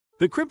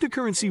The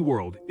cryptocurrency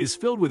world is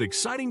filled with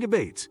exciting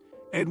debates,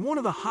 and one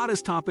of the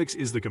hottest topics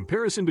is the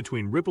comparison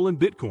between Ripple and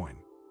Bitcoin.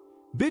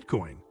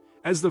 Bitcoin,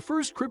 as the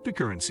first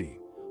cryptocurrency,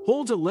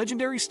 holds a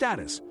legendary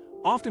status,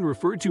 often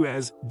referred to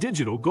as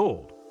digital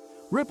gold.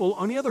 Ripple,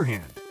 on the other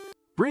hand,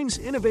 brings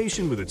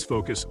innovation with its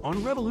focus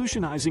on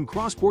revolutionizing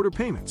cross-border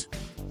payments.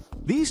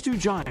 These two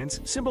giants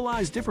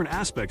symbolize different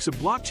aspects of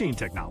blockchain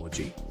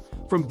technology,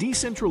 from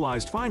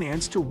decentralized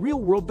finance to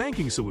real-world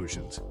banking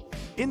solutions.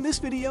 In this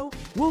video,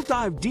 we'll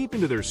dive deep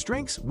into their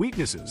strengths,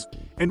 weaknesses,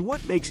 and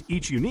what makes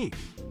each unique.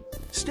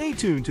 Stay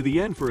tuned to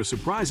the end for a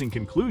surprising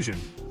conclusion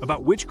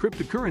about which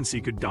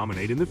cryptocurrency could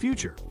dominate in the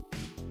future.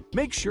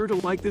 Make sure to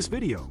like this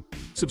video,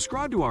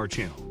 subscribe to our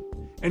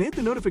channel, and hit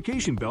the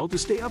notification bell to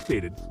stay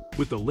updated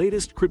with the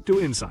latest crypto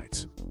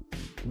insights.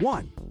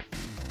 1.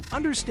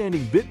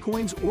 Understanding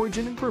Bitcoin's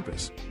origin and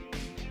purpose.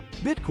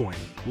 Bitcoin,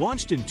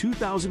 launched in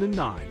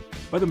 2009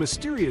 by the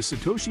mysterious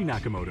Satoshi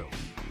Nakamoto,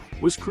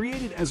 was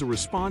created as a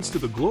response to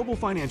the global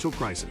financial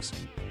crisis.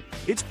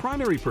 Its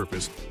primary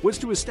purpose was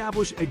to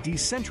establish a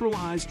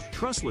decentralized,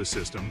 trustless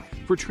system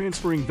for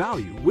transferring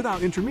value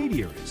without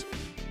intermediaries.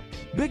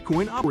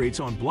 Bitcoin operates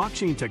on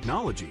blockchain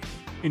technology,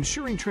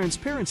 ensuring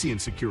transparency and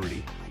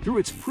security through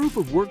its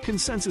proof-of-work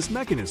consensus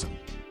mechanism.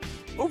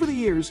 Over the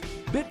years,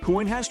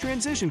 Bitcoin has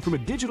transitioned from a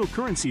digital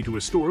currency to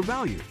a store of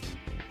value,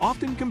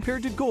 often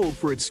compared to gold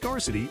for its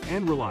scarcity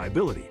and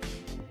reliability.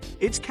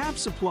 Its capped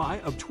supply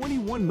of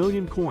 21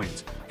 million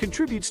coins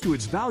contributes to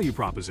its value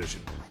proposition,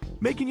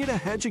 making it a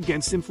hedge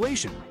against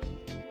inflation.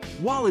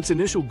 While its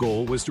initial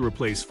goal was to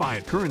replace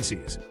fiat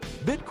currencies,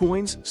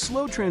 Bitcoin's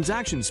slow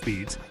transaction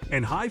speeds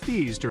and high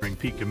fees during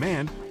peak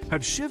demand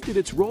have shifted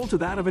its role to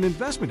that of an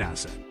investment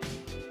asset.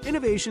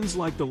 Innovations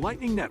like the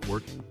Lightning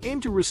Network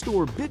aim to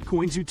restore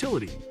Bitcoin's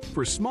utility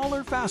for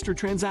smaller, faster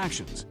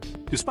transactions.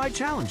 Despite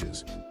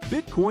challenges,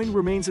 Bitcoin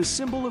remains a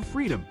symbol of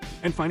freedom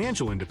and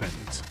financial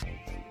independence.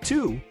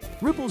 2.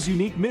 Ripple's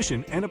unique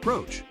mission and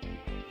approach.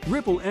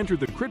 Ripple entered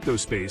the crypto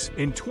space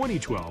in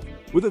 2012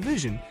 with a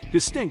vision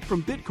distinct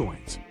from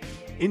Bitcoin's.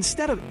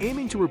 Instead of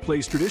aiming to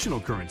replace traditional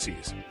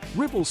currencies,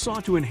 Ripple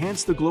sought to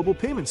enhance the global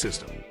payment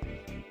system.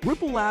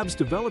 Ripple Labs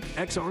developed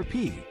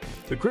XRP,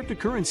 the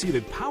cryptocurrency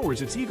that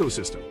powers its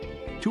ecosystem,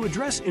 to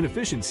address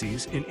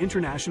inefficiencies in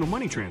international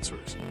money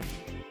transfers.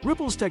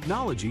 Ripple's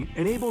technology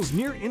enables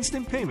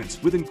near-instant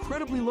payments with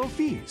incredibly low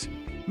fees,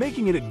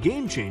 making it a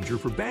game-changer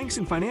for banks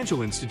and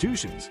financial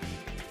institutions.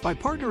 By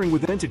partnering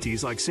with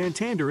entities like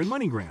Santander and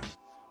MoneyGram,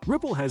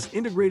 Ripple has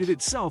integrated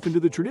itself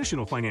into the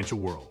traditional financial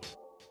world.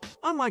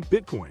 Unlike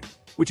Bitcoin,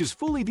 which is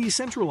fully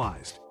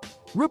decentralized,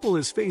 Ripple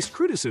has faced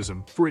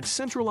criticism for its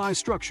centralized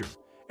structure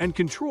and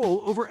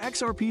control over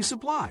XRP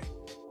supply.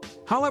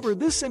 However,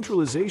 this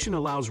centralization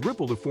allows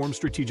Ripple to form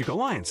strategic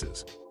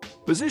alliances,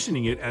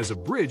 positioning it as a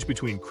bridge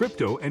between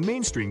crypto and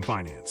mainstream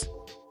finance.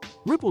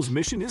 Ripple's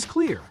mission is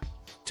clear: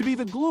 to be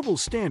the global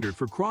standard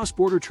for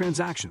cross-border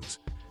transactions,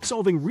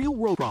 solving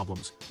real-world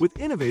problems with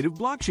innovative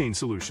blockchain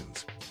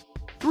solutions.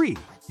 3.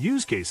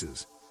 Use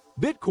cases.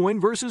 Bitcoin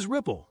versus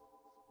Ripple.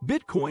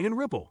 Bitcoin and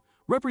Ripple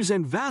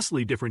represent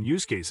vastly different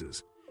use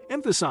cases,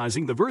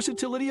 emphasizing the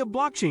versatility of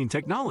blockchain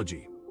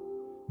technology.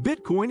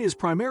 Bitcoin is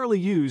primarily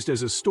used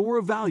as a store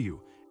of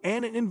value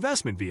and an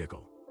investment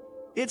vehicle.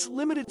 Its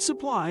limited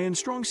supply and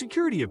strong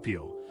security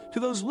appeal to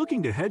those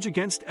looking to hedge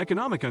against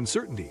economic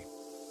uncertainty.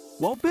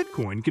 While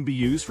Bitcoin can be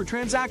used for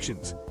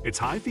transactions, its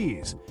high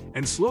fees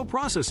and slow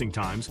processing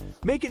times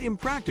make it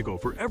impractical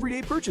for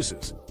everyday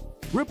purchases.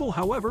 Ripple,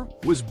 however,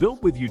 was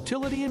built with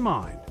utility in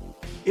mind.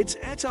 Its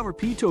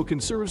XRP token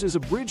serves as a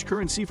bridge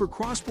currency for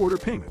cross-border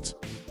payments,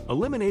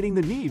 eliminating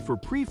the need for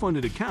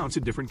pre-funded accounts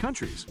in different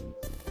countries.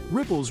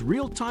 Ripple's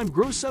real-time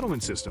gross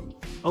settlement system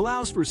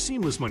allows for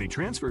seamless money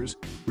transfers,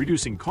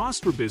 reducing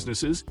costs for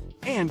businesses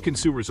and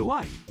consumers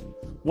alike.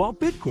 While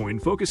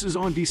Bitcoin focuses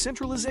on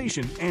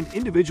decentralization and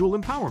individual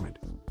empowerment,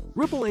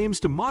 Ripple aims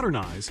to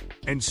modernize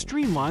and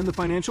streamline the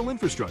financial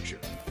infrastructure.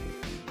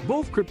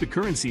 Both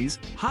cryptocurrencies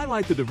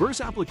highlight the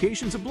diverse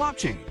applications of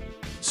blockchain,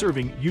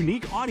 serving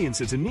unique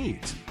audiences and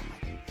needs.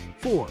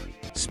 4.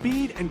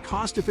 Speed and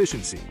cost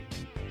efficiency.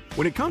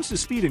 When it comes to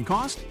speed and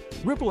cost,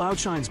 Ripple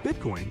outshines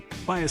Bitcoin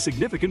by a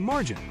significant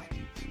margin.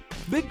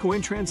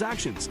 Bitcoin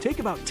transactions take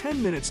about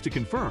 10 minutes to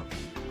confirm,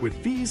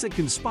 with fees that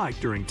can spike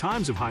during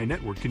times of high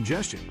network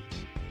congestion.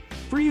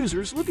 For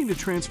users looking to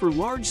transfer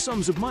large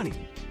sums of money,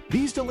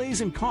 these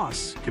delays and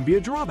costs can be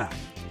a drawback.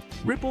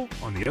 Ripple,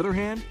 on the other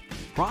hand,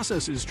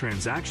 processes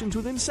transactions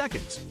within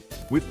seconds,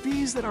 with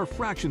fees that are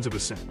fractions of a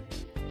cent.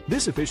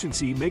 This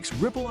efficiency makes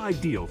Ripple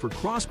ideal for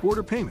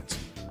cross-border payments,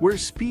 where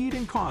speed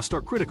and cost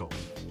are critical.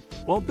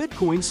 While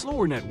Bitcoin's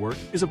slower network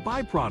is a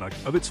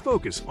byproduct of its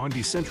focus on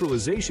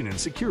decentralization and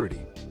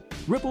security,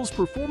 Ripple's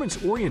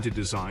performance-oriented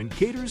design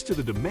caters to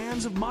the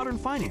demands of modern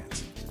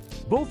finance.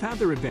 Both have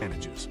their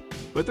advantages,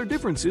 but their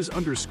differences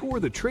underscore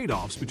the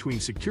trade-offs between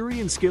security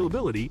and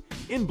scalability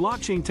in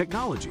blockchain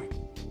technology.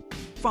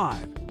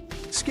 5.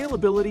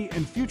 Scalability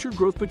and future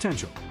growth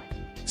potential.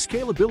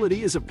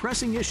 Scalability is a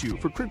pressing issue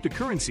for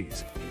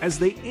cryptocurrencies as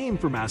they aim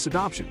for mass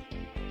adoption.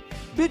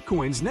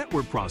 Bitcoin's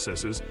network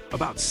processes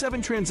about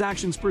 7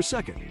 transactions per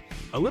second,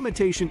 a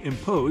limitation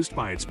imposed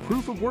by its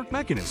proof-of-work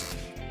mechanism.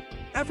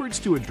 Efforts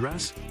to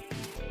address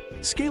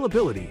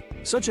scalability,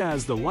 such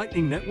as the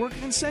Lightning Network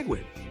and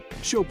SegWit,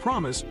 show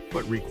promise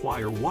but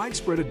require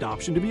widespread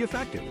adoption to be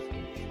effective.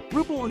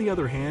 Ripple, on the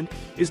other hand,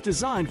 is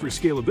designed for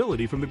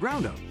scalability from the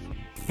ground up,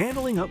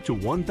 handling up to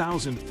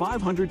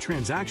 1,500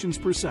 transactions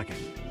per second.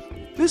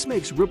 This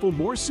makes Ripple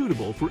more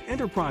suitable for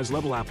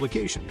enterprise-level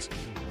applications,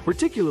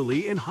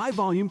 particularly in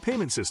high-volume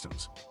payment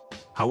systems.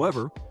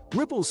 However,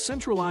 Ripple's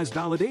centralized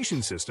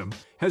validation system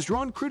has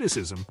drawn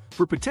criticism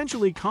for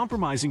potentially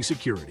compromising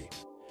security.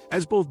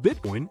 As both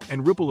Bitcoin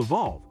and Ripple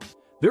evolve,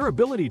 their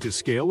ability to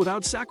scale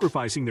without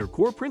sacrificing their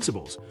core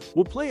principles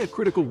will play a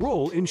critical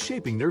role in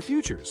shaping their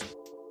futures.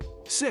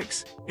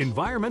 6.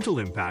 Environmental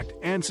impact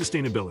and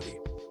sustainability.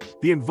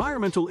 The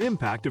environmental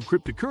impact of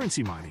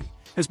cryptocurrency mining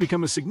has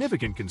become a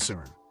significant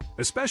concern,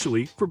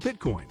 especially for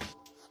Bitcoin.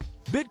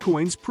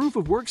 Bitcoin's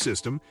proof-of-work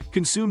system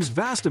consumes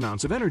vast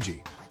amounts of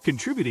energy,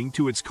 contributing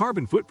to its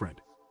carbon footprint.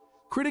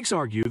 Critics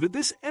argue that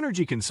this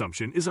energy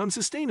consumption is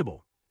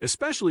unsustainable,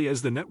 especially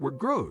as the network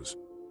grows.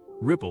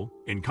 Ripple,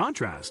 in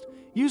contrast,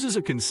 uses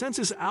a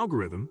consensus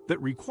algorithm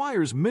that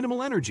requires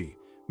minimal energy,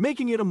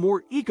 making it a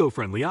more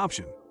eco-friendly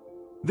option.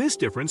 This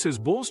difference has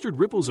bolstered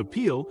Ripple's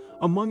appeal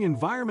among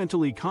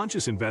environmentally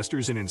conscious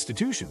investors and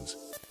institutions.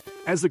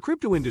 As the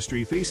crypto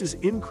industry faces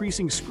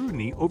increasing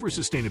scrutiny over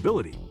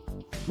sustainability,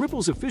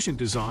 Ripple's efficient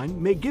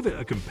design may give it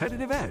a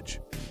competitive edge.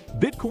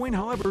 Bitcoin,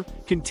 however,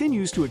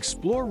 continues to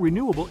explore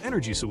renewable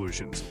energy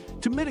solutions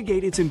to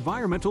mitigate its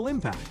environmental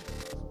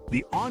impact.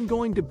 The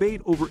ongoing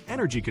debate over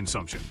energy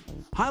consumption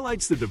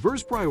highlights the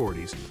diverse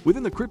priorities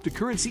within the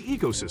cryptocurrency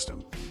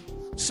ecosystem.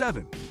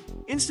 7.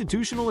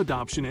 Institutional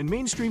adoption and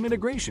mainstream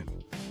integration.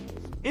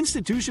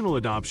 Institutional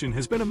adoption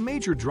has been a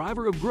major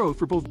driver of growth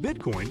for both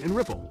Bitcoin and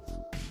Ripple.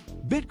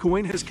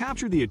 Bitcoin has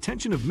captured the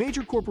attention of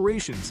major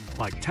corporations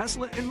like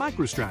Tesla and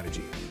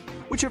MicroStrategy,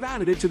 which have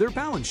added it to their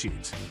balance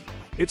sheets.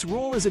 Its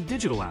role as a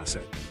digital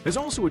asset has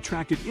also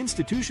attracted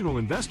institutional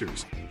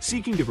investors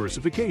seeking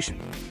diversification.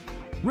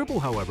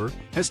 Ripple, however,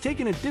 has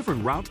taken a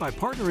different route by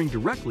partnering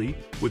directly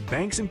with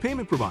banks and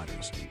payment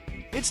providers.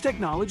 Its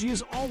technology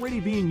is already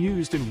being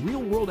used in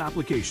real-world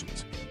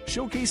applications,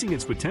 showcasing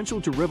its potential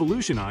to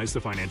revolutionize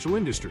the financial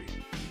industry.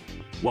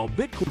 While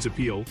Bitcoin's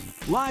appeal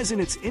lies in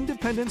its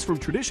independence from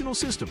traditional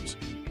systems,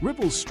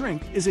 Ripple's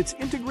strength is its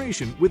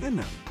integration within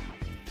them.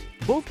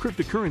 Both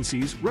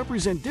cryptocurrencies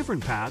represent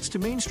different paths to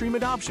mainstream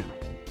adoption,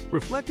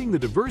 reflecting the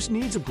diverse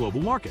needs of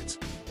global markets.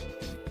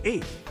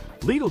 8.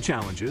 Legal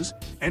challenges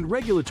and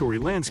regulatory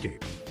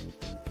landscape.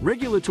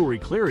 Regulatory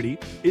clarity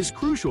is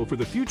crucial for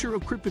the future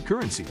of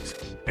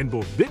cryptocurrencies, and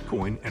both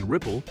Bitcoin and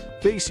Ripple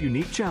face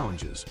unique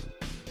challenges.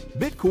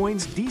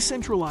 Bitcoin's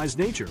decentralized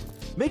nature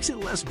makes it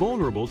less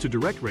vulnerable to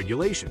direct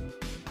regulation,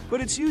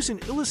 but its use in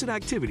illicit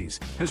activities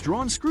has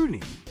drawn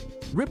scrutiny.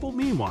 Ripple,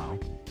 meanwhile,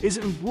 is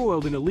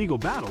embroiled in a legal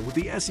battle with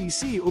the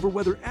SEC over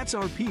whether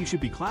XRP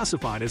should be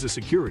classified as a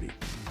security.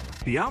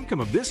 The outcome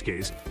of this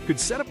case could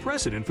set a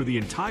precedent for the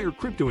entire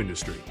crypto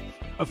industry,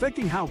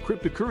 affecting how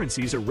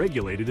cryptocurrencies are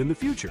regulated in the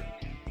future.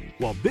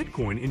 While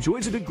Bitcoin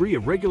enjoys a degree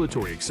of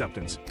regulatory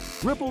acceptance,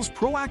 Ripple's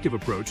proactive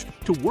approach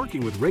to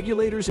working with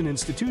regulators and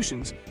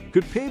institutions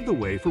could pave the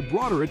way for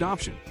broader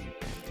adoption.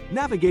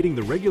 Navigating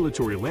the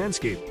regulatory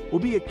landscape will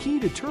be a key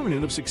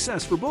determinant of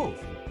success for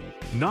both.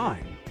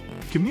 9.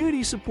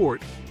 Community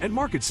support and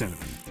market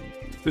sentiment.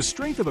 The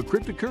strength of a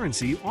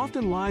cryptocurrency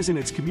often lies in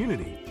its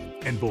community,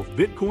 and both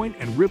Bitcoin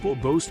and Ripple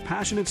boast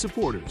passionate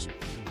supporters.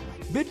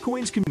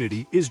 Bitcoin's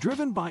community is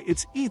driven by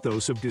its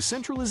ethos of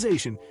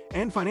decentralization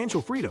and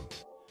financial freedom,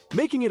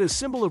 making it a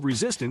symbol of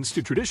resistance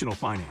to traditional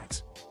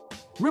finance.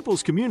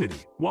 Ripple's community,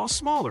 while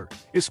smaller,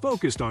 is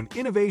focused on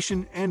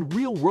innovation and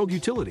real-world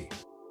utility.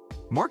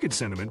 Market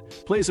sentiment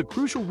plays a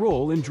crucial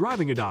role in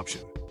driving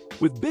adoption,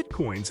 with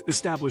Bitcoin's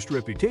established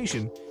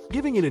reputation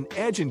giving it an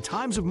edge in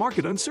times of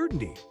market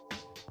uncertainty.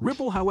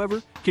 Ripple,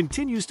 however,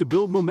 continues to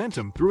build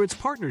momentum through its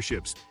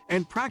partnerships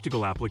and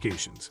practical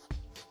applications.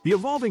 The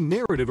evolving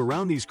narrative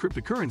around these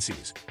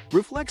cryptocurrencies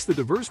reflects the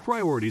diverse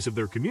priorities of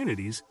their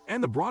communities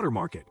and the broader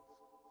market.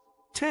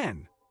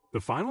 10. The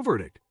final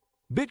verdict: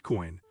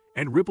 Bitcoin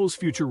and Ripple's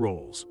future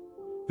roles.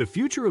 The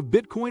future of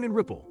Bitcoin and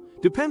Ripple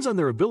depends on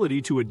their ability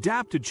to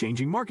adapt to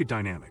changing market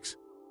dynamics.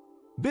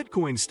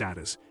 Bitcoin's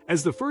status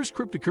as the first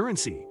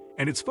cryptocurrency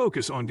and its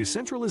focus on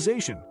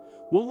decentralization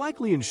will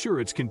likely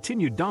ensure its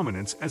continued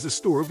dominance as a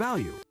store of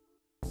value.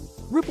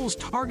 Ripple's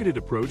targeted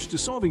approach to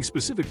solving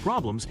specific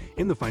problems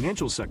in the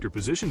financial sector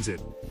positions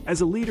it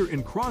as a leader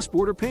in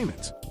cross-border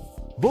payments.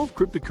 Both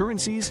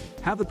cryptocurrencies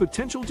have the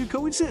potential to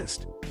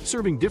coexist,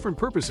 serving different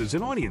purposes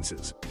and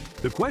audiences.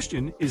 The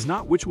question is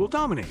not which will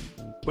dominate,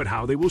 but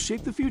how they will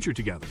shape the future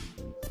together.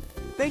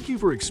 Thank you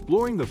for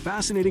exploring the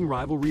fascinating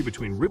rivalry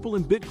between Ripple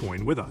and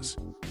Bitcoin with us.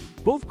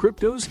 Both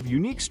cryptos have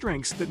unique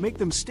strengths that make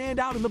them stand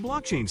out in the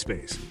blockchain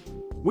space.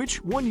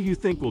 Which one do you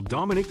think will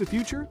dominate the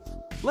future?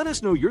 Let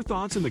us know your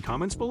thoughts in the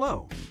comments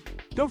below.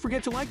 Don't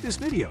forget to like this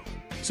video,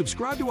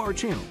 subscribe to our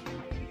channel,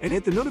 and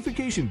hit the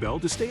notification bell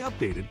to stay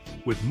updated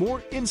with more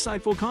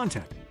insightful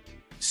content.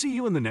 See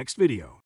you in the next video.